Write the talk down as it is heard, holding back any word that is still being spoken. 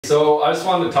so I just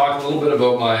wanted to talk a little bit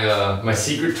about my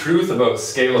secret truth about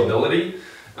scalability.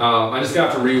 I'm just going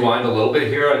to have to rewind a little bit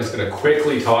here. I'm just going to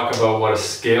quickly talk about what a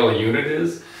scale unit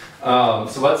is.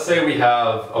 So let's say we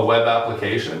have a web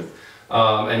application,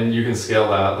 and you can scale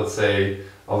that. Let's say,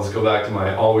 I'll just go back to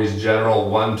my always general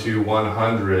 1 to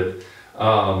 100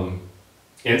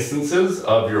 instances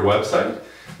of your website.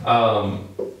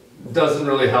 Doesn't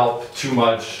really help too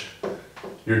much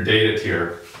your data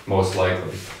tier, most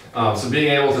likely. So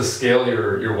being able to scale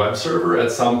your web server at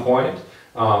some point,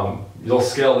 you'll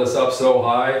scale this up so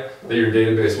high that your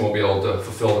database won't be able to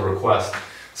fulfill the request.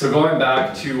 So going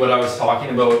back to what I was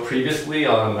talking about previously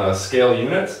on scale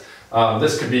units,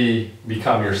 this could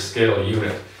become your scale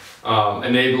unit,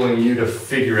 enabling you to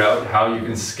figure out how you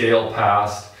can scale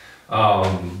past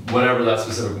whatever that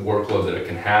specific workload that it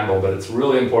can handle. But it's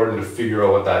really important to figure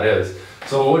out what that is.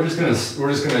 So we're just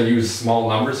gonna use small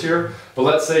numbers here. But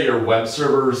let's say your web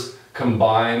servers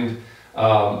combined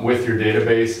with your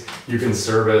database, you can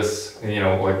service,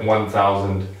 like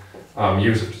 1,000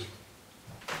 users.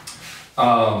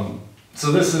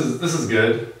 So this is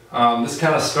good. This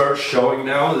kind of starts showing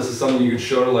now. This is something you could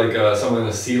show to like someone in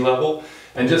the C level,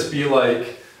 and just be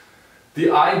like, the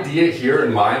idea here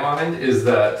in my mind is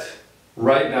that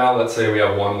right now, let's say we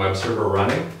have one web server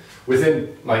running.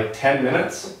 Within like 10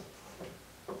 minutes,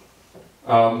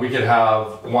 we could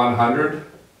have 100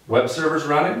 web servers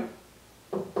running.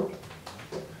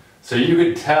 So you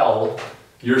could tell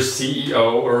your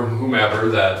CEO or whomever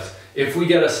that if we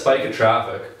get a spike of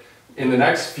traffic, in the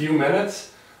next few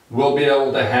minutes, we'll be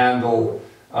able to handle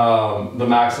the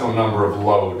maximum number of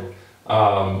load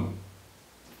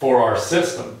for our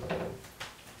system.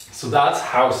 So that's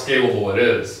how scalable it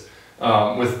is,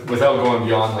 without going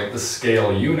beyond like the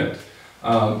scale unit.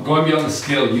 Going beyond the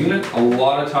scale unit, a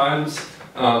lot of times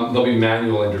there'll be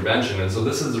manual intervention, and so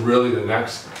this is really the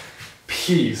next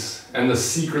piece and the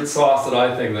secret sauce that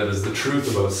I think that is the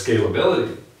truth about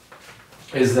scalability,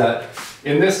 is that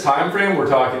in this time frame, we're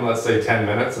talking, let's say 10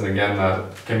 minutes, and again,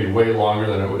 that can be way longer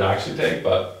than it would actually take,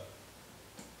 but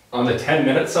on the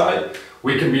 10-minute side,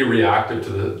 we can be reactive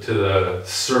to the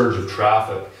surge of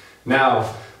traffic.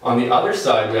 Now, on the other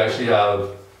side, we actually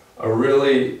have a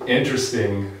really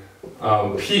interesting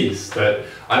piece that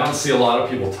I don't see a lot of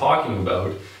people talking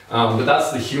about, but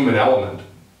that's the human element.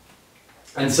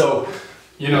 And so,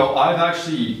 I've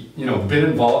actually, been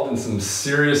involved in some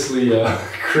seriously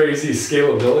crazy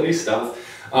scalability stuff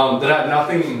that had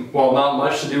not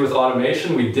much to do with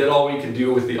automation. We did all we could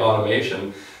do with the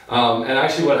automation. And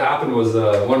actually what happened was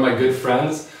one of my good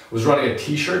friends was running a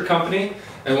t-shirt company,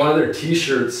 and one of their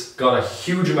t-shirts got a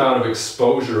huge amount of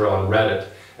exposure on Reddit.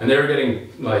 And they were getting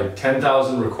like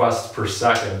 10,000 requests per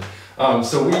second.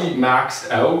 So we maxed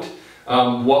out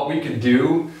what we could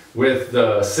do with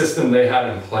the system they had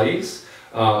in place.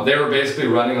 They were basically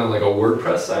running on like a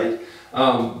WordPress site,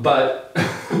 but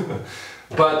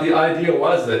the idea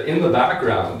was that in the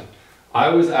background, I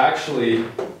was actually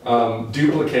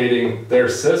duplicating their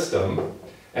system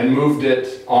and moved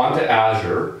it onto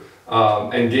Azure,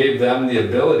 and gave them the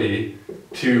ability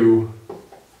to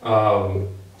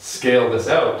scale this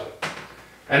out.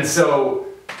 And so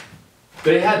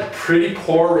they had pretty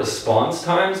poor response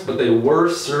times, but they were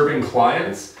serving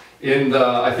clients in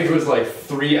I think it was like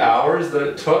 3 hours that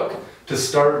it took to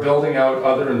start building out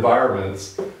other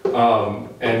environments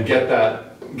and get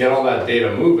all that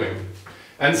data moving.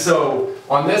 And so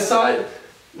on this side,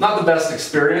 not the best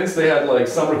experience. They had like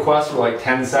some requests were like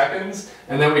 10 seconds,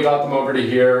 and then we got them over to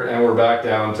here, and we're back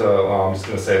down to, well, I'm just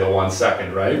going to say the 1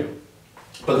 second, right?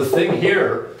 But the thing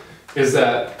here is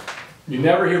that you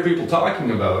never hear people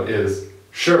talking about is,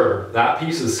 sure, that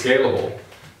piece is scalable,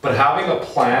 but having a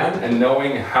plan and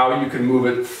knowing how you can move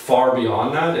it far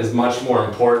beyond that is much more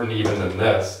important even than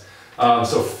this.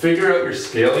 So figure out your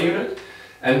scale unit,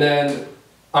 and then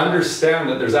understand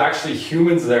that there's actually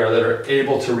humans there that are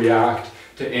able to react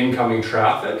to incoming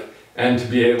traffic and to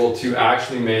be able to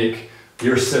actually make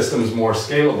your systems more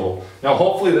scalable. Now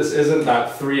hopefully this isn't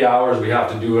that 3 hours we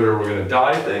have to do it or we're going to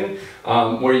die thing,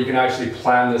 where you can actually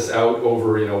plan this out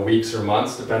over weeks or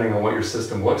months depending on what your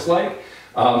system looks like,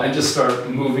 and just start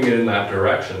moving it in that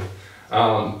direction.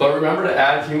 But remember to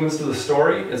add humans to the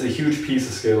story. It's a huge piece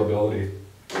of scalability.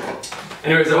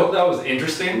 Anyways, I hope that was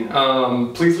interesting.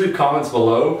 Please leave comments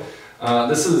below.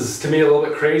 This is, to me, a little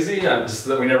bit crazy, just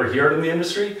that we never hear it in the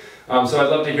industry. So I'd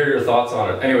love to hear your thoughts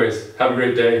on it. Anyways, have a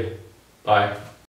great day. Bye.